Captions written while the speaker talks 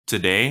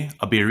Today,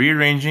 I'll be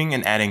rearranging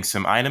and adding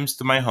some items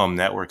to my home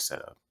network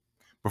setup.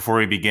 Before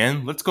we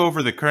begin, let's go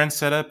over the current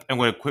setup and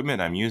what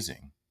equipment I'm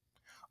using.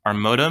 Our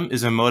modem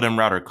is a modem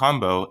router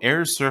combo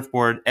Air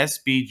Surfboard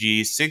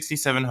SBG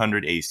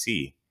 6700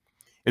 AC.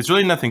 It's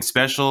really nothing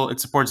special, it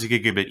supports a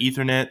gigabit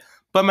Ethernet,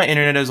 but my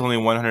internet is only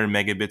 100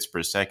 megabits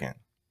per second.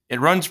 It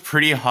runs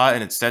pretty hot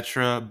and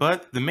etc.,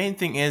 but the main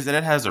thing is that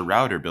it has a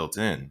router built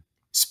in.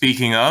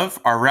 Speaking of,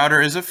 our router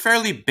is a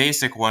fairly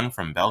basic one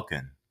from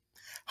Belkin.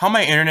 How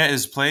my internet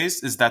is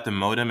placed is that the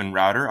modem and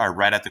router are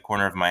right at the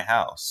corner of my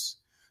house.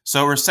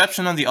 So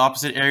reception on the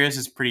opposite areas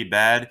is pretty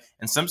bad,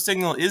 and some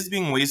signal is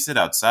being wasted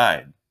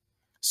outside.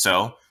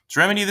 So, to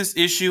remedy this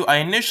issue, I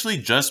initially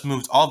just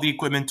moved all the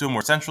equipment to a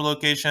more central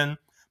location,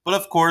 but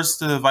of course,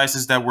 the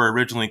devices that were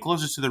originally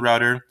closest to the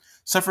router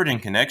suffered in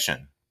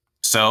connection.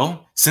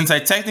 So, since I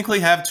technically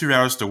have two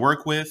routers to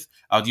work with,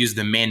 I'll use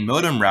the main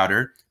modem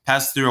router,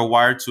 pass through a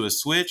wire to a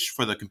switch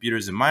for the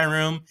computers in my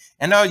room,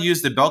 and I'll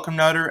use the Belkin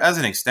router as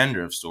an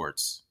extender of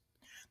sorts.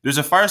 There's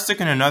a Fire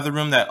Stick in another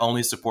room that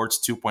only supports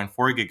 2.4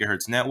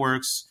 GHz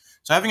networks,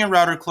 so having a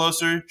router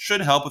closer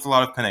should help with a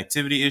lot of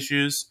connectivity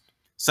issues,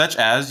 such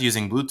as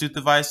using Bluetooth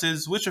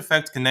devices which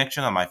affect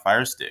connection on my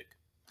Fire Stick.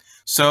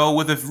 So,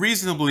 with a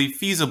reasonably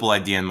feasible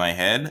idea in my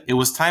head, it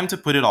was time to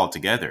put it all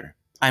together.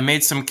 I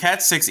made some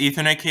Cat6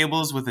 Ethernet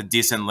cables with a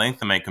decent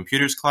length in my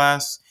computer's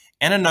class,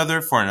 and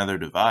another for another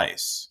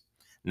device.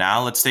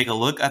 Now let's take a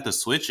look at the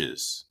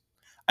switches.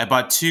 I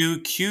bought two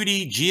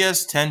QD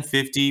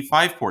GS1050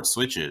 5-port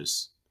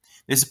switches.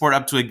 They support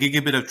up to a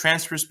gigabit of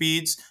transfer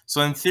speeds,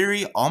 so in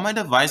theory, all my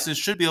devices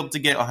should be able to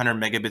get 100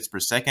 megabits per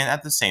second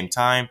at the same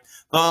time,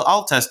 though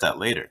I'll test that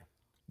later.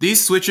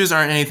 These switches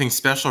aren't anything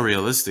special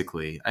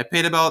realistically. I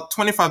paid about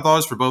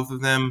 $25 for both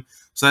of them,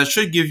 so that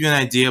should give you an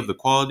idea of the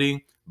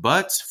quality,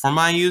 but for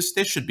my use,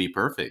 they should be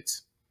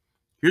perfect.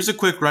 Here's a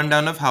quick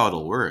rundown of how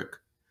it'll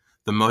work.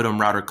 The modem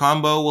router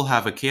combo will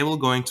have a cable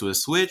going to a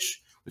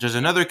switch, which has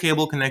another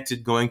cable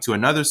connected going to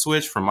another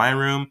switch from my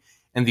room,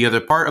 and the other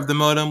part of the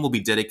modem will be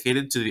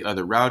dedicated to the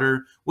other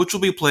router, which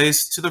will be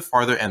placed to the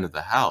farther end of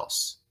the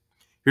house.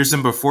 Here's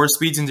some before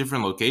speeds in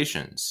different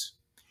locations.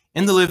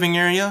 In the living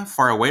area,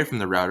 far away from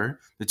the router,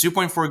 the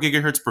 2.4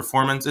 GHz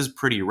performance is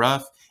pretty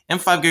rough, and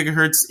 5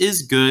 GHz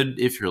is good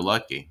if you're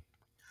lucky.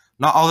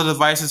 Not all the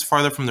devices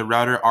farther from the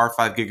router are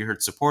 5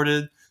 GHz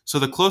supported, so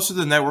the closer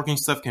the networking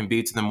stuff can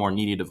be to the more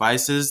needy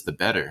devices, the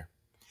better.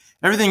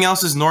 Everything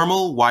else is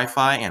normal,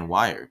 Wi-Fi, and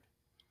wired.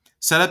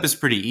 Setup is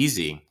pretty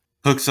easy.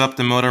 Hooks up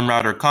the modem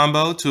router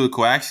combo to a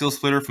coaxial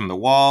splitter from the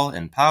wall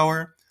and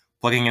power,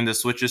 plugging in the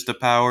switches to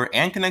power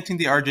and connecting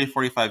the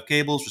RJ45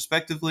 cables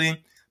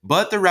respectively,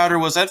 but the router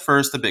was at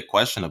first a bit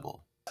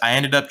questionable. I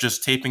ended up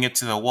just taping it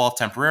to the wall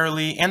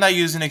temporarily, and I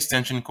used an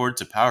extension cord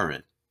to power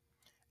it.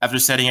 After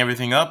setting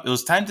everything up, it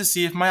was time to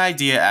see if my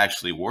idea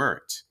actually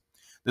worked.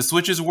 The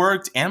switches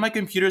worked, and my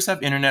computers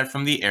have internet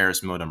from the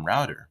Air's modem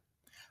router.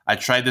 I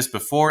tried this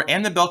before,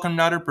 and the Belkin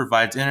router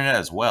provides internet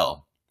as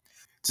well.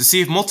 To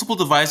see if multiple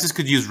devices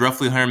could use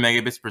roughly 100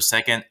 megabits per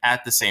second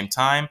at the same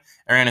time,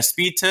 I ran a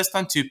speed test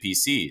on two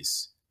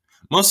PCs.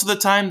 Most of the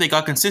time, they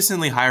got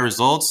consistently high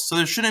results, so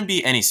there shouldn't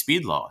be any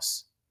speed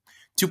loss.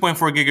 2.4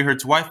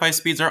 GHz Wi-Fi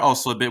speeds are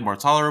also a bit more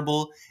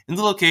tolerable in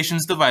the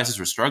locations devices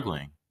were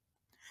struggling.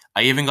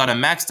 I even got a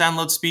max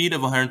download speed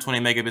of 120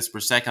 megabits per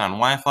second on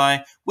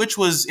Wi-Fi, which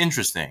was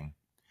interesting.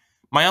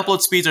 My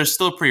upload speeds are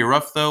still pretty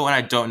rough though, and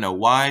I don't know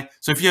why,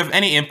 so if you have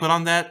any input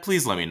on that,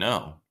 please let me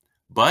know.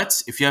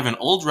 But if you have an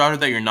old router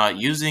that you're not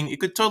using, it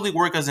could totally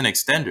work as an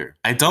extender.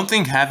 I don't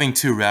think having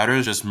two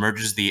routers just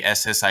merges the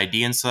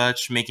SSID and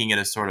such, making it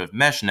a sort of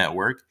mesh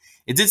network.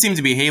 It did seem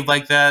to behave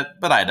like that,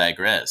 but I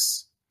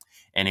digress.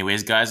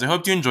 Anyways guys, I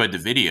hope you enjoyed the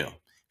video.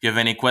 If you have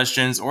any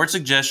questions or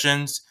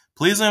suggestions,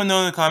 please let me know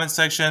in the comments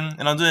section,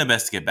 and I'll do my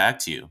best to get back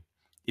to you.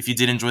 If you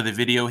did enjoy the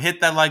video, hit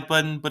that like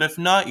button, but if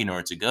not, you know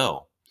where to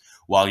go.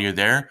 While you're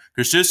there,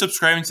 consider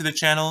subscribing to the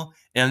channel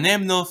and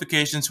enable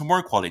notifications for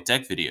more quality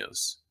tech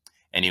videos.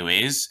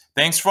 Anyways,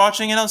 thanks for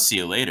watching, and I'll see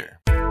you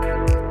later.